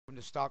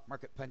to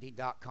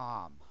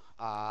stockmarketpunting.com.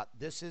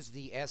 This is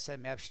the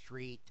SMF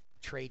Street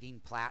trading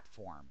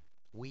platform.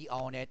 We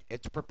own it.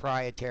 It's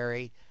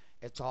proprietary.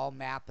 It's all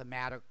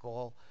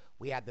mathematical.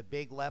 We have the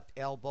big left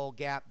elbow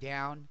gap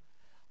down.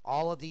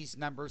 All of these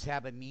numbers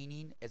have a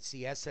meaning. It's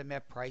the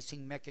SMF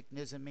pricing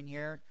mechanism in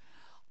here.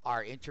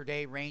 Our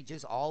intraday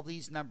ranges, all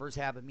these numbers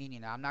have a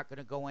meaning. I'm not going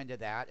to go into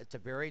that. It's a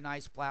very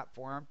nice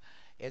platform.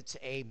 It's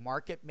a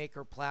market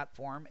maker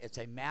platform. It's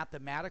a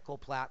mathematical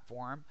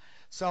platform.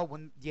 So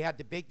when you had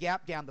the big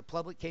gap down, the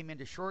public came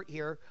into short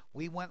here.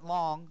 We went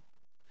long,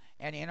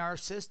 and in our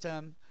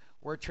system,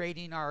 we're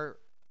trading our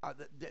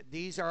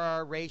these are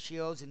our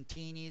ratios in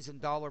teenies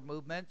and dollar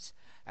movements.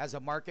 As a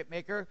market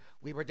maker,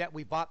 we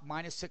bought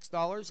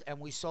 -$6 and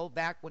we sold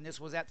back when this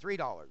was at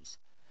 $3.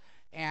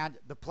 And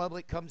the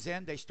public comes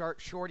in, they start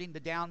shorting the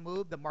down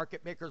move. The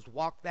market makers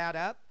walk that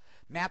up.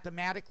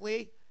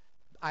 Mathematically,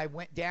 I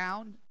went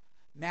down.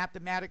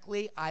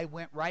 Mathematically, I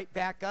went right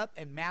back up.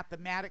 And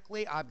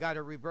mathematically, I've got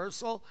a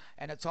reversal.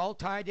 And it's all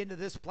tied into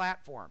this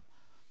platform.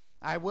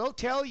 I will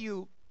tell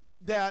you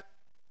that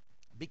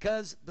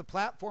because the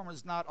platform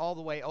is not all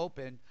the way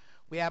open,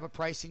 we have a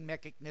pricing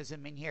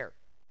mechanism in here.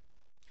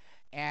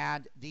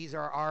 And these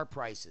are our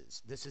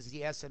prices. This is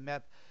the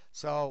SMF.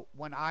 So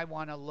when I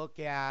want to look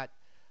at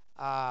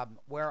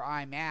where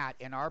I'm at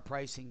in our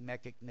pricing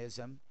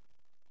mechanism,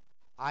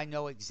 I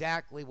know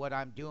exactly what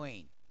I'm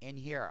doing in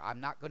here.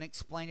 I'm not going to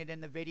explain it in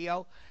the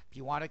video. If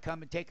you want to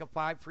come and take a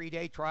 5 free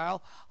day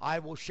trial, I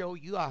will show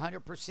you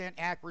 100%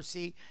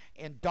 accuracy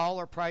in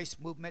dollar price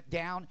movement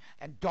down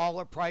and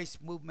dollar price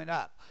movement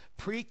up,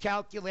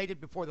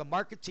 pre-calculated before the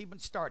market's even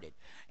started.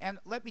 And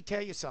let me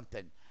tell you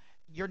something,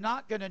 you're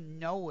not going to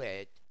know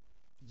it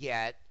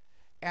yet.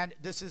 And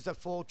this is the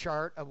full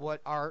chart of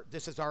what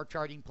this is our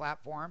charting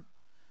platform.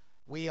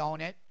 We own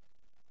it.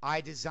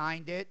 I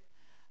designed it.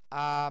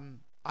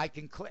 I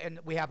can and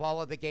we have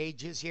all of the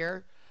gauges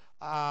here.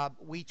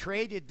 We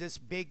traded this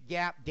big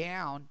gap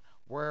down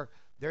where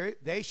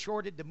they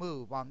shorted the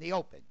move on the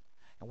open,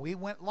 and we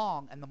went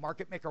long, and the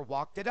market maker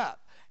walked it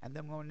up. And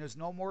then when there's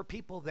no more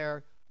people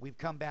there, we've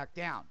come back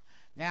down.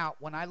 Now,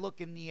 when I look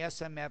in the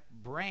SMF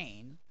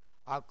brain,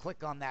 I'll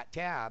click on that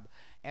tab,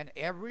 and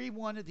every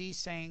one of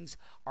these things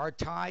are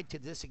tied to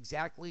this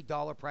exactly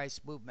dollar price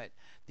movement.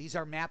 These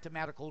are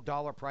mathematical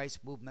dollar price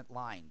movement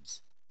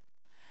lines.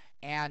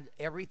 And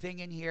everything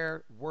in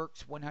here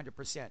works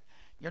 100%.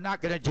 You're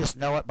not going to just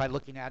know it by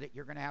looking at it.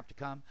 You're going to have to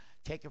come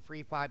take a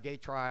free 5-day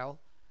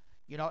trial.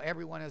 You know,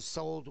 everyone has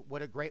sold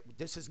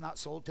this is not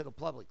sold to the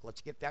public.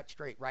 Let's get that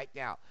straight right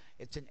now.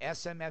 It's an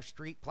SMF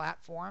Street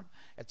platform.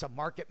 It's a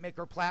market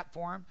maker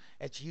platform.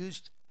 It's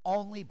used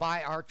only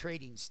by our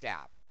trading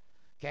staff.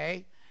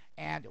 Okay?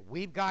 And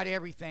we've got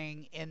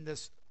everything in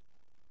this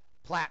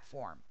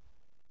platform.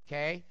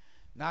 Okay?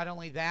 Not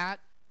only that,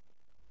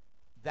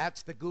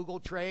 that's the Google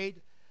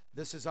trade.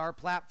 This is our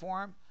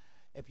platform.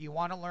 If you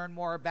want to learn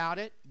more about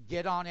it,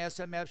 get on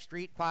SMF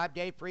Street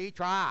 5-day free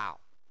trial.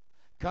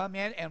 Come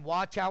in and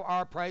watch how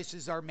our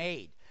prices are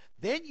made.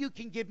 Then you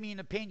can give me an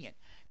opinion,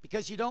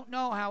 because you don't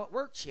know how it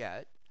works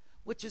yet,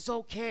 which is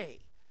okay.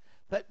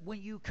 But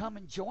when you come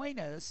and join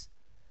us,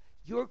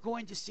 you're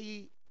going to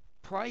see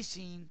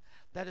pricing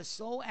that is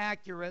so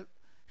accurate,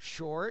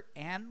 short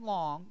and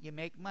long. You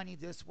make money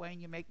this way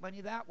and you make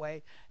money that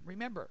way.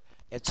 Remember,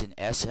 it's an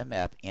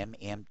SMF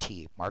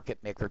MMT, market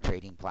maker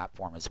trading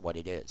platform is what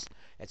it is.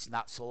 It's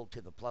not sold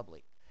to the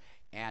public,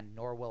 and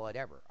nor will it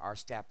ever. Our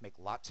staff make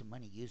lots of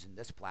money using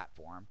this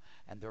platform,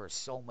 and there is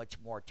so much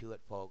more to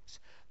it, folks,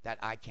 that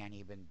I can't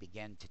even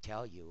begin to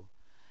tell you.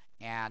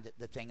 And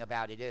the thing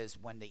about it is,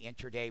 when the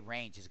intraday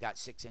range has got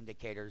 6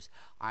 indicators,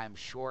 I'm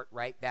short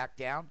right back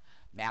down,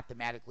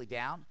 mathematically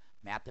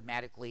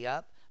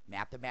up,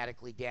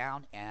 mathematically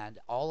down, and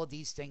all of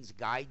these things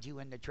guide you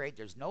in the trade.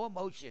 There's no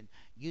emotion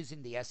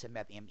using the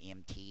SMF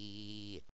MMT.